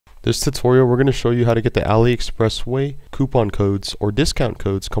This tutorial, we're going to show you how to get the AliExpress way coupon codes or discount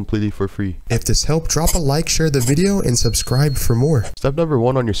codes completely for free. If this helped, drop a like, share the video, and subscribe for more. Step number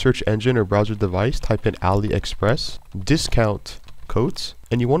 1, on your search engine or browser device, type in AliExpress, discount codes,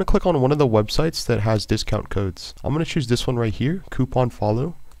 and you want to click on one of the websites that has discount codes. I'm going to choose this one right here, coupon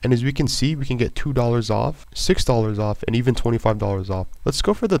follow. And as we can see, we can get $2 off, $6 off, and even $25 off. Let's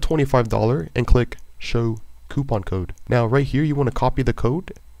go for the $25 and click show coupon code. Now right here, you want to copy the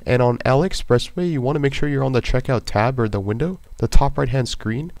code. And on AliExpress way, you want to make sure you're on the checkout tab or the window, the top right hand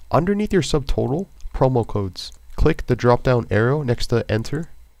screen. Underneath your subtotal, promo codes. Click the drop down arrow next to enter.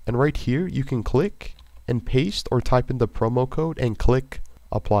 And right here, you can click and paste or type in the promo code and click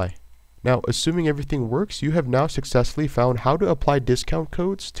apply. Now, assuming everything works, you have now successfully found how to apply discount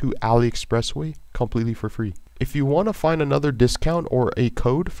codes to AliExpress way completely for free. If you want to find another discount or a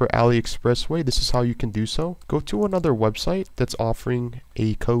code for AliExpress way, this is how you can do so. Go to another website that's offering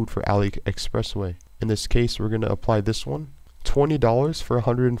a code for AliExpress way. In this case, we're going to apply this one. $20 for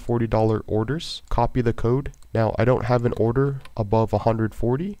 $140 orders. Copy the code. Now, I don't have an order above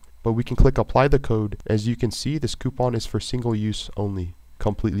 140, but we can click apply the code. As you can see, this coupon is for single use only,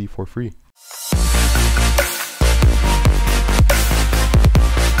 completely for free.